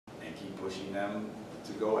pushing them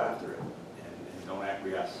to go after it and don't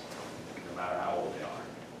acquiesce, no matter how old they are.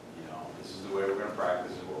 You know, this is the way we're going to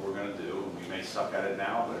practice, this is what we're going to do. We may suck at it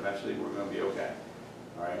now, but eventually we're going to be okay.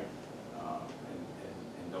 All right?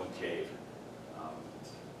 And don't cave.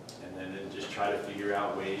 And then just try to figure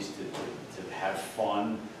out ways to have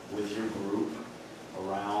fun with your group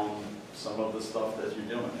around some of the stuff that you're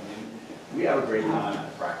doing. I mean, we have a great time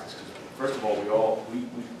at practice because, first of all,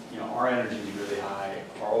 you know, our energy is really high.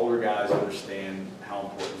 Our older guys understand how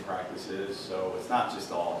important practice is, so it's not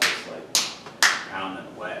just all just like pounding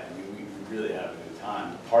away. I mean, we really have a good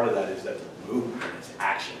time. Part of that is that the movement and it's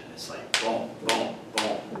action. It's like boom, boom,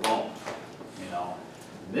 boom, boom. You know,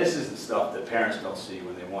 and this is the stuff that parents don't see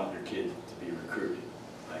when they want your kid to be recruited.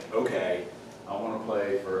 Like, okay, I want to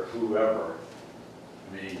play for whoever.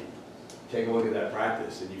 I mean, take a look at that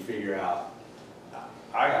practice and you figure out,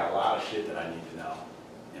 I got a lot of shit that I need to know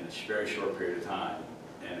in a very short period of time,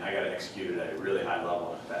 and I got to execute it at a really high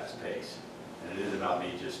level at a fast pace. And it isn't about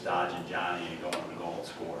me just dodging Johnny and going to the goal and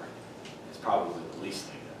score. It's probably the least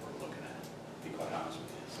thing that we're looking at, to be quite honest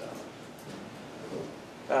with you.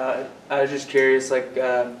 So. I was just curious, like,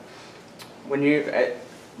 when you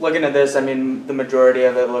looking at this, I mean, the majority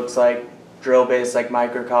of it looks like drill-based, like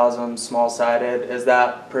microcosm, small-sided. Is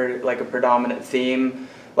that like a predominant theme,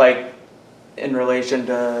 like in relation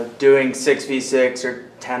to doing 6v6 or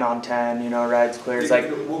 10-on-10? You know, rides clears, like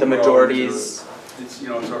the majorities. It's, you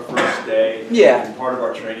know, it's our first day. Yeah. And part of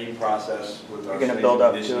our training process with our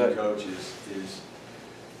conditioning coach is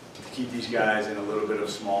to keep these guys in a little bit of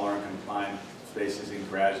smaller and confined spaces and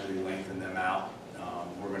gradually lengthen them out.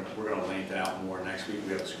 We're gonna lengthen out more next week.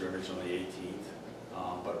 We have a scrimmage on the 18th.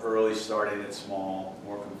 But early starting at small,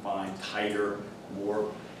 more confined, tighter,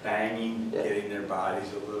 more banging, getting their bodies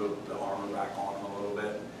a little, the armor back on them a little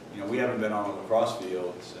bit. You know, we haven't been on a lacrosse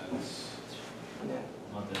field since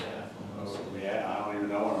month and a half. I don't even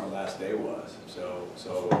know when our last day was. So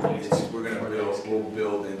we're gonna we'll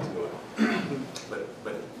build into it.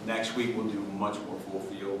 But next week we'll do much more full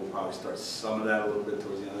field. We'll probably start some of that a little bit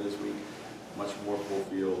towards the end of this week. Much more full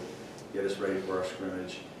field, get us ready for our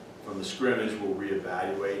scrimmage. From the scrimmage, we'll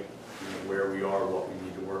reevaluate, you know, where we are, what we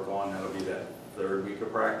need to work on. That'll be that third week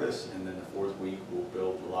of practice, and then the fourth week we'll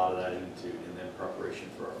build a lot of that into, and then preparation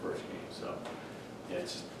for our first game. So yeah,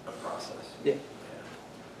 it's just a process. Yeah.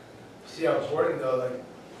 See how important though, like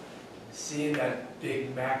seeing that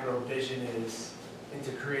big macro vision is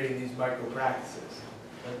into creating these micro practices.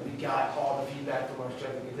 Like we got all the feedback from our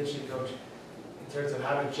strength and conditioning coach in terms of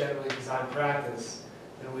how to generally design practice,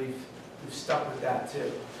 and we've stuck with that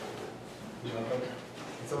too. You know,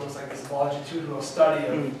 it's almost like this longitudinal study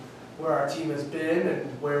of where our team has been and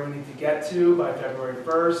where we need to get to by February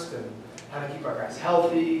 1st, and how to keep our guys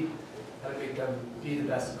healthy, how to make them be the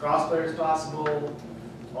best lacrosse players possible,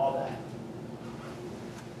 all that.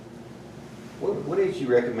 What age do you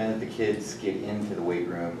recommend that the kids get into the weight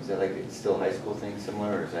room? Is that like it's still a high school thing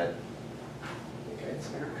similar, or is that?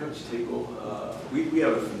 Coach Tickle, we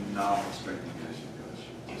have a phenomenal strength and conditioning coach.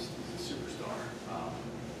 He's a superstar.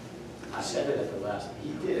 I said it at the last He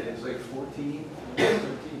meeting. did. It was like 14,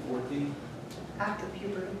 13, 14. After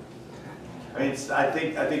puberty. I mean, I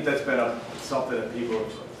think that's been something that people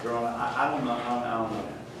have thrown. I don't know.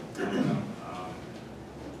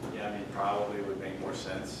 Yeah, I mean, probably would make more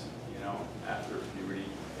sense, you know, after puberty.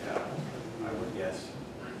 Yeah, I would guess.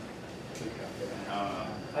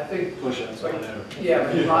 I think Push-ups, like, whatever. yeah,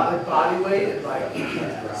 like body weight and like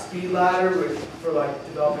speed ladder for like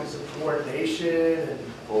developing some coordination and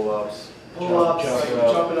Pull-ups. pull-ups, Jump like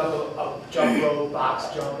rope. jumping up a jump rope, box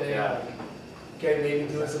jumping. Yeah. Like, okay, maybe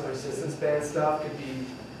doing some resistance band stuff could be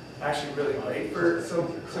actually really great for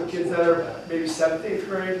some kids that are maybe 7th, 8th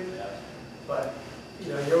grade. But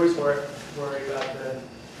you know, you always worry about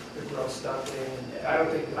the growth stunting. I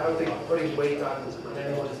don't think putting weight on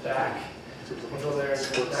anyone's back until they're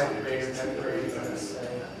 9th grade or 10th grade is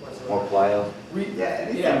necessary. More plyo? Look at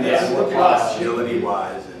us.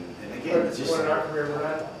 Agility-wise, and again, it's just in our career, we're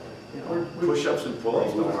not. push-ups and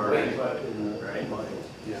pull-ups don't hurt Weight, anything, but right?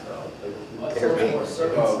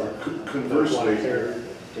 Conversely,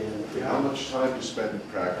 how much time to spend in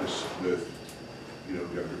practice with, you know,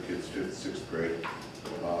 younger kids, 5th, 6th grade?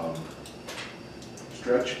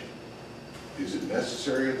 Stretch, is it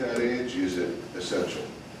necessary at that age? Is it essential?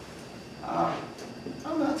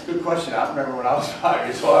 Oh, that's a good question. I remember when I was 5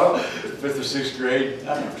 years old, 5th or 6th grade,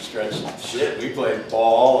 I never stretched shit. We played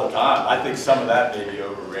ball all the time. I think some of that may be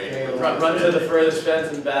overrated. Run to the furthest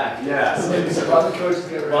fence and back. Yes. while the coaches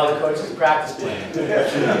get ready. While the coach is practice playing.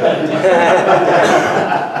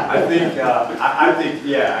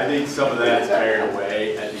 I think some of that's carried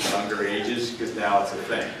away at the younger ages because now now it's a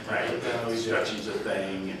thing, right? Yeah, we do. Stretching's a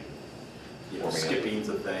thing, you know, Warming up. skipping's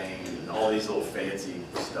a thing, and all these little fancy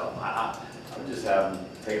stuff. I would just have them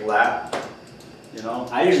take a lap, you know?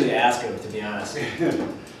 I usually ask them, to be honest.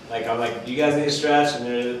 Like, I'm like, do you guys need to stretch? And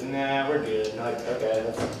they're, nah, we're good. And I'm like, okay,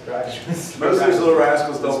 let's practice. Most of these little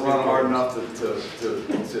rascals don't run hard enough to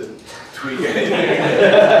tweak anything.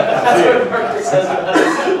 That's what Marcus says about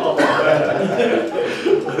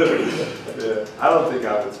Yeah, I don't think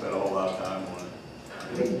I would spend a whole lot of time on it. I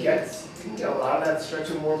think you can get a lot of that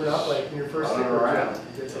stretching warming up, like in your first Running stick around. around.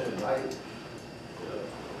 You get something light.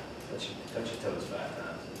 Touch your toes fat,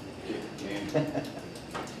 man. Kick the game.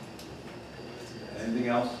 Anything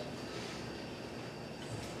else?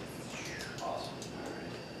 Awesome. All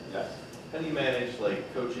right. Yes. How do you manage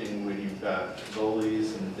like coaching when you've got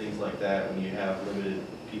goalies and things like that, when you have limited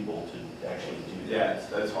people to actually do that? Yeah,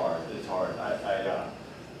 that's hard. It's hard.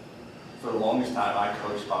 For the longest time, I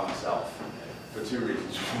coached by myself for two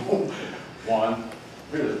reasons. One,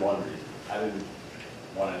 really one reason. I didn't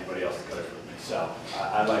want anybody else to coach with me. So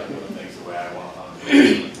I like doing things the way I want them to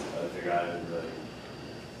do. I figured I didn't really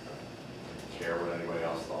care what anybody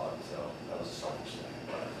else thought. So that was a selfish thing.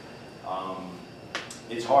 But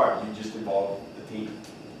it's hard. You just involve the team.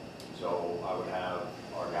 So I would have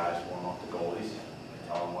our guys warm up the goalies,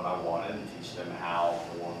 tell them what I wanted, and teach them how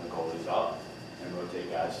to warm the goalies up, and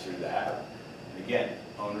rotate guys through that. And again,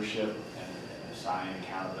 ownership and assigning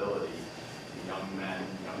accountability to young men,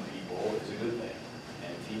 young people is a good thing.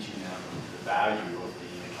 And teaching them the value of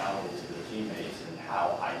being accountable to their teammates and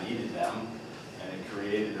how I needed them. And it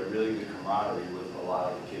created a really good camaraderie with a lot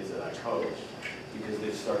of the kids that I coached because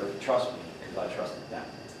they started to trust me because I trusted them.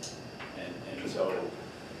 And so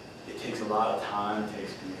it takes a lot of time, it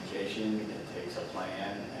takes communication, it takes a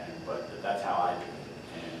plan, but that's how I do it.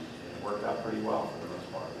 And it worked out pretty well for the most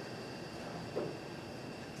part.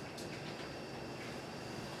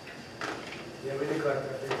 Yeah, we neglect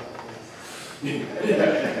our things.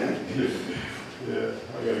 Yeah,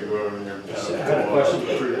 I gotta go over there. I got a question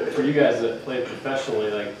for you guys that play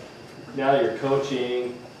professionally, like, now that you're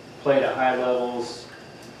coaching, playing at high levels,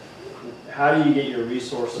 how do you get your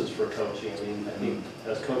resources for coaching? I mean, I think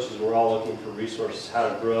as coaches, we're all looking for resources, how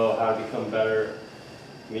to grow, how to become better.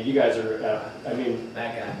 I mean, you guys are, I mean,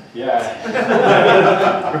 That guy.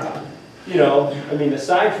 yeah. You know, I mean,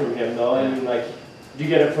 aside from him though, I mean, like, do you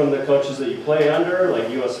get it from the coaches that you play under, like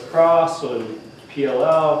US Lacrosse and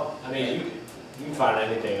PLL? I mean, you can find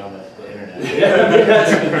anything on the internet. Yeah, I mean,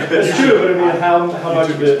 that's true, but I mean, how much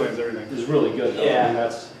of it explains everything. is really good though? I mean,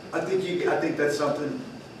 that's, I think that's something,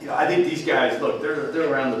 you know, I think these guys, look, they're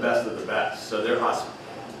around the best of the best, so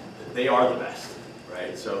they are the best,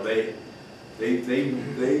 right? So they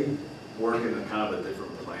work in a kind of a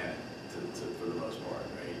different planet for the most part,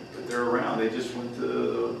 right? But they're around, they just went to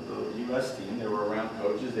the US team, they were around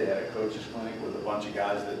coaches, they had a coaches clinic with a bunch of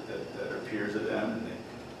guys that are peers of them, and they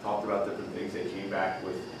talked about different things, they came back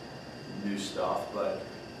with new stuff, but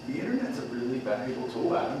the internet's a really valuable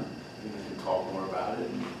tool, Adam. You can talk more about it.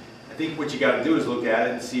 And I think what you got to do is look at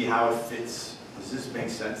it and see how it fits. Does this make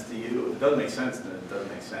sense to you? If it doesn't make sense, then it doesn't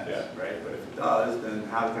make sense, right? But if it does, then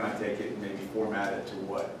how can I take it and maybe format it to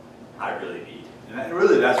what I really need? And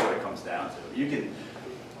really, that's what it comes down to. You can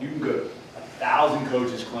go to 1,000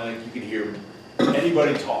 coaches clinic, you can hear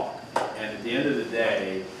anybody talk, and at the end of the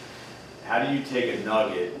day, how do you take a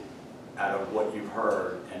nugget out of what you've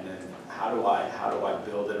heard, and then how do I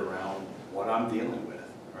build it around what I'm dealing with,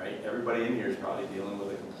 right? Everybody in here is probably dealing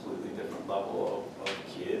with a completely different level of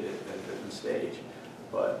kid at a different stage.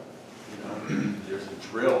 But, you know, there's a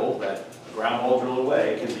drill that a ground ball drill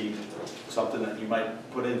away can be something that you might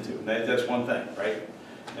put into. And that's one thing, right?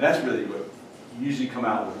 And that's really what you usually come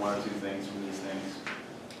out with one or two things from these things,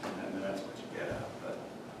 and then that's what you get out. But,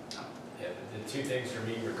 Yeah, the two things for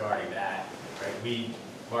me regarding that, right?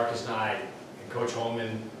 Marcus and I, and Coach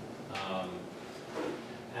Holman,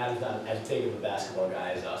 Adam's not as big of a basketball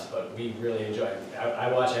guy as us, but we really enjoy it. I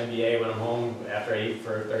watch NBA when I'm home after I eat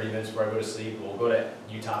for 30 minutes before I go to sleep. We'll go to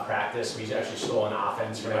Utah practice. We actually stole an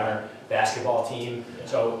offense from our basketball team.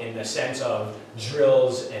 So in the sense of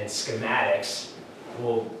drills and schematics,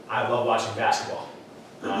 I love watching basketball.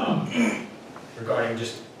 Regarding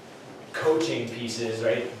just coaching pieces,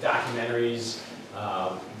 right? Documentaries.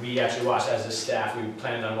 We actually watched as a staff, we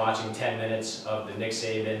planned on watching 10 minutes of the Nick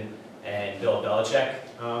Saban and Bill Belichick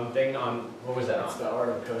thing on, what was that on? That's the art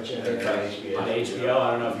of coaching. On HBO.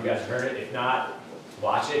 I don't know if you guys have heard it. If not,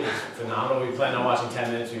 watch it. It's phenomenal. We planned on watching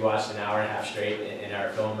 10 minutes. We watched an hour and a half straight in our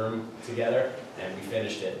film room together, and we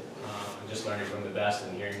finished it. And just learning from the best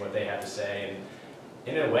and hearing what they have to say,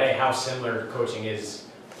 and in a way, how similar coaching is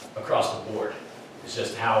across the board. It's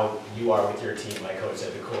just how you are with your team, like Coach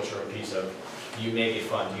said, the cultural piece of, do you make it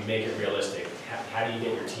fun, do you make it realistic, how do you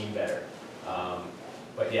get your team better?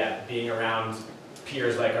 But yeah, being around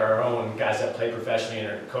peers like our own, guys that play professionally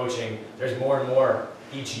and are coaching, there's more and more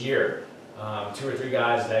each year. 2 or 3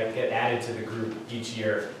 guys that get added to the group each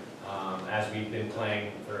year as we've been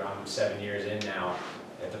playing for 7 years in now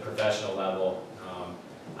at the professional level.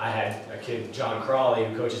 I had a kid, John Crawley,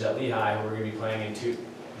 who coaches at Lehigh, who we're going to be playing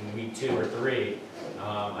in week 2 or 3.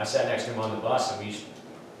 I sat next to him on the bus and we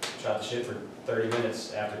shot the shit for 30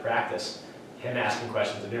 minutes after practice. Him asking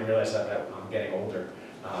questions. I didn't realize that I'm getting older.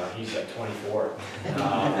 He's like 24. And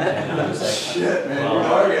I was like, Shit, man, well,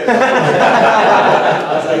 you are getting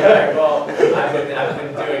I was like, all right, well, I've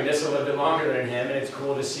been doing this a little bit longer than him, and it's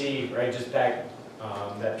cool to see, right, just that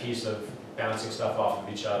piece of bouncing stuff off of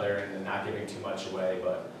each other and not giving too much away,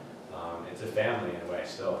 but it's a family in a way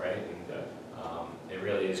still, right? And it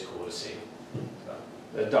really is cool to see. So.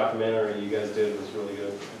 The documentary you guys did was really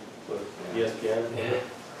good with ESPN.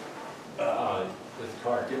 Yeah. With the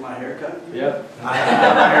car, get my hair cut? Yep. I haven't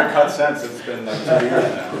had my hair cut since, it's been like 2 years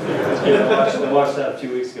now. Yeah, I watched that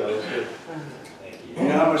 2 weeks ago. It was good. Thank You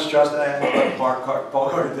know how much trust I had?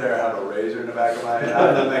 Paul right there had a razor in the back of my head.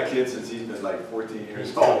 I've known that kid since he's been like 14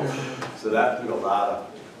 years old. So that took a lot of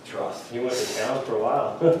trust. You went to town for a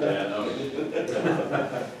while. Yeah, no.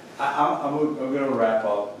 I'm going to wrap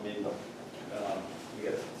up. I mean, we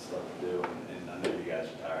got stuff to do, and I know you guys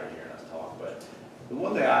are tired of hearing us talk, but the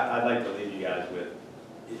one thing I'd like to leave you guys with,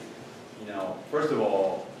 you know, first of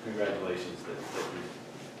all, congratulations that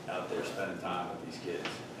you're out there spending time with these kids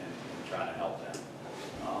and trying to help them.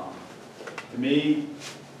 To me,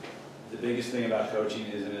 the biggest thing about coaching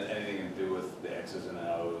isn't anything to do with the X's and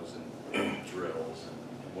O's and drills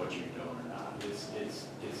and what you're doing or not. It's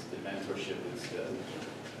the mentorship.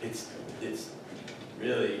 It's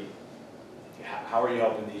really how are you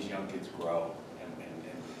helping these young kids grow and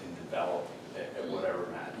develop at whatever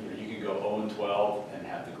matter. You know, you can go 0-12 and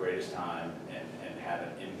have the greatest time and have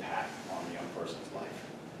an impact on the young person's life.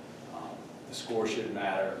 The score shouldn't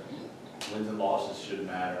matter. Wins and losses shouldn't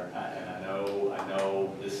matter. And I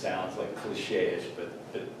know this sounds like cliche-ish, but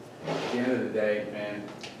at the end of the day, man,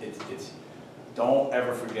 it's don't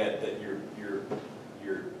ever forget that you're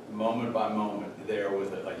moment by moment there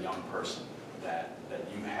with a young person that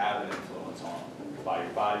you have an influence on by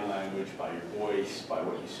your body language, by your voice, by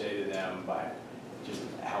what you say to them, by just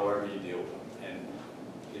however you deal with them. And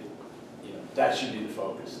you know, that should be the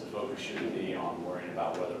focus. The focus shouldn't be on worrying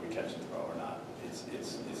about whether we catch the throw or not.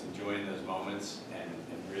 It's enjoying those moments and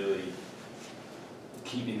really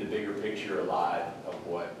keeping the bigger picture alive of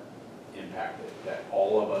what impact that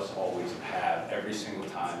all of us always have every single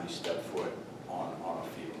time you step foot on a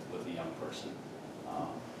field with a young person.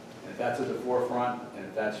 And if that's at the forefront, and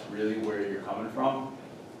if that's really where you're coming from,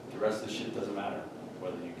 the rest of the shit doesn't matter,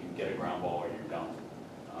 whether you can get a ground ball or you don't.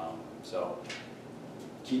 So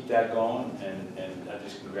keep that going, and I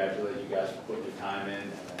just congratulate you guys for putting your time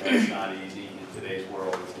in. I know it's not easy in today's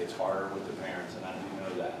world. It's harder with the parents, and I do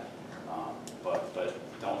know that. But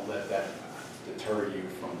don't let that deter you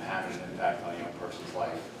from having an impact on a young person's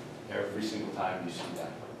life every single time you see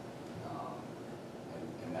them.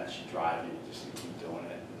 And that should drive you just to keep doing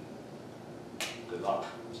it. Good luck.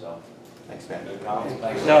 So, Thanks, man. no comments.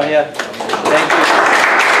 Thanks. No, yeah. Thank you.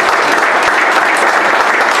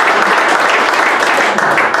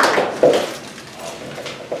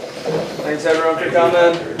 Thanks everyone for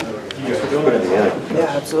coming. Put it together.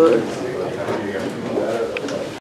 Yeah, absolutely.